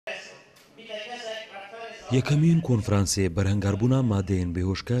یەکەمین کۆنفرانسێ بەرەنگاربوونا مادەیەن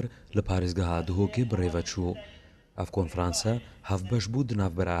بێهۆشکار لە پارێزگەها دهۆکێ بەڕێوەچوو. ئەف کۆنفرانسە هەفبەش بوو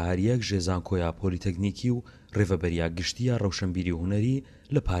دناوبەر ئاهاریەک ژێزانکۆیا پۆلیتەکنیکی و ڕێڤەبەریا گشتیە ڕەوشەنبیری هونەری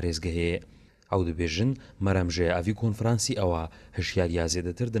لە پارێزگەهەیە. ئەو دەبێژن مەرەمژێ ئەڤی کۆنفرانسی ئەوە هەشیاریا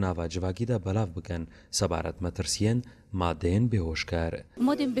زێدەتر دناوا جڤاکیدا بەلاف بکەن سەبارەت مەترسیەن مادەیەن بێهۆشکار.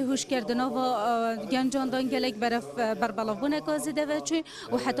 مادەیەن بێهۆشکار دناوا گەنجاندان gelek beref berbalav zêde çû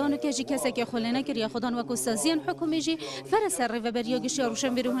û hetanûkê jî kesekê xwe nekir ya xwedan wekû saziyên hikûmê jî fere ser rêveberiya giştiya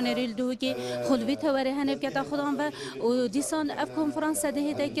rûşenbîrî hunêrê li Duhokê xulvî tewerê hene bikete xwedan ve û dîsan ev konferansa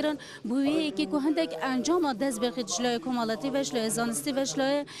dihête kirin bû wê yekê ku hindek encama dest bêxî ji layê komalatî ve ji layê zanistî ve ji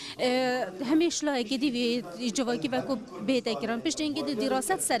layê hemê ji layekê dî vê civakî vekû bêhête kirin. Piştî hingê de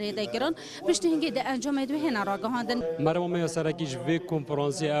dîraset serhête kirin, piştî hingê de encamê dû hêne ragihandin. مرمومه سرکی جوی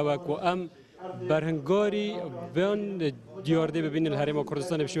کنفرانسی اوه کو ام برهنگاری وان دیارده ببینن الهرم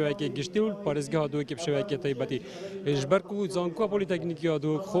کردستان بشویه که گشتی و پارێزگەها دهۆک بشویه که تایبەتی جبر کو زانکو پلیتکنیکی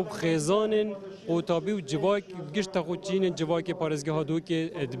دهۆک خوب خیزانن قوتابی و جواک گشت خوچین جواک پارێزگەها دهۆک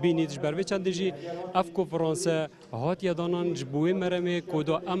دبینید جبر و چندجی اف کنفرانسه هات یادانان جبوی مرمه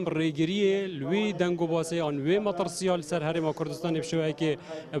کودا ام ریگریه لوی دنگو باسه آن وی مترسیال سر هرم کردستان بشویه که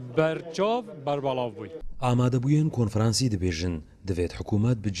برچاو بربالاو بوی. ئامادەبوویان کۆنفرانسی دەبێژن دەوێت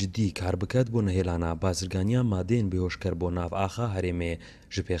حکوومەت بجددی کار بکات بۆ نەهێلانا بازرگانیا مادەیەن بێهۆشکار بۆ ناو ئاخا هەرێمێ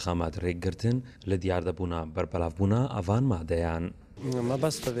ji پێخەمات ڕێکگرتن لە دیاردەبوونا بەربەڵاوبوونا ئەڤان مادەیان. ما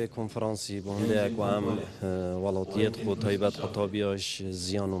بس به کنفرانسی بونده اقوام ولاتیت خود تایبت خطابیاش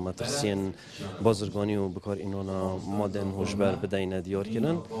زیان و مترسین بازرگانی و بکار اینانا مادن هوشبر بدین دیار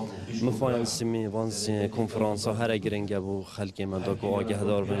کردن مفایم سمی وانس کنفرانس ها هر گرنگه بو خلق مداک و آگه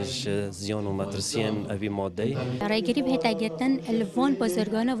دار بش زیان و مترسین اوی ماده رایگری به تاگتن الوان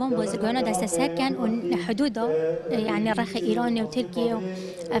بازرگانا دست سکن و حدود يعني رخ ایران و ترکیه و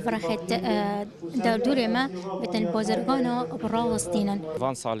افرخت دور ما بتن بازرگانا براوس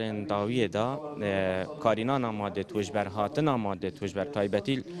وان سالن داویه دا کارینان ماده توجبر هاتن ماده توجبر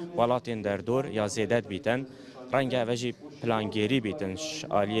تایبەتی ولاتین در دور یا زیدت بیتن رنگ اوجی پلانگیری بیتن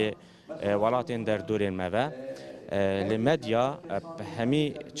آلیه ولاتین در دور موه لمدیا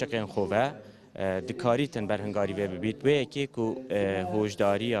همی چقین خوبه دکاریتن برهنگاری و بیت و یکی کو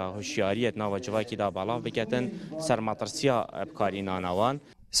هوشداری هوشیاریت ناو جواکی دا بالا بکتن سرماترسیا کارینان وان.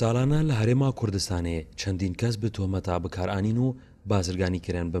 ساڵانە لە هەرێما کوردستانێ چەندین کەس بە تۆمەتا بەکارانین و بازرگانی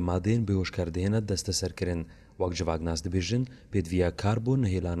کرێن بە مادەیەن بێهۆشکاردێنە دەستە سەرکردن وەک جڤاک ناز دەبێژن پێدڤە کار بۆ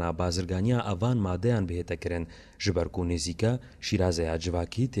نەهێلانا بازرگانیا ئەڤان مادەیان بهێتەکردن ji ber ku nêzîka şîrazeya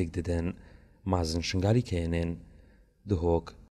civakî têk didin. Mazin Şingalî kênên Dihok.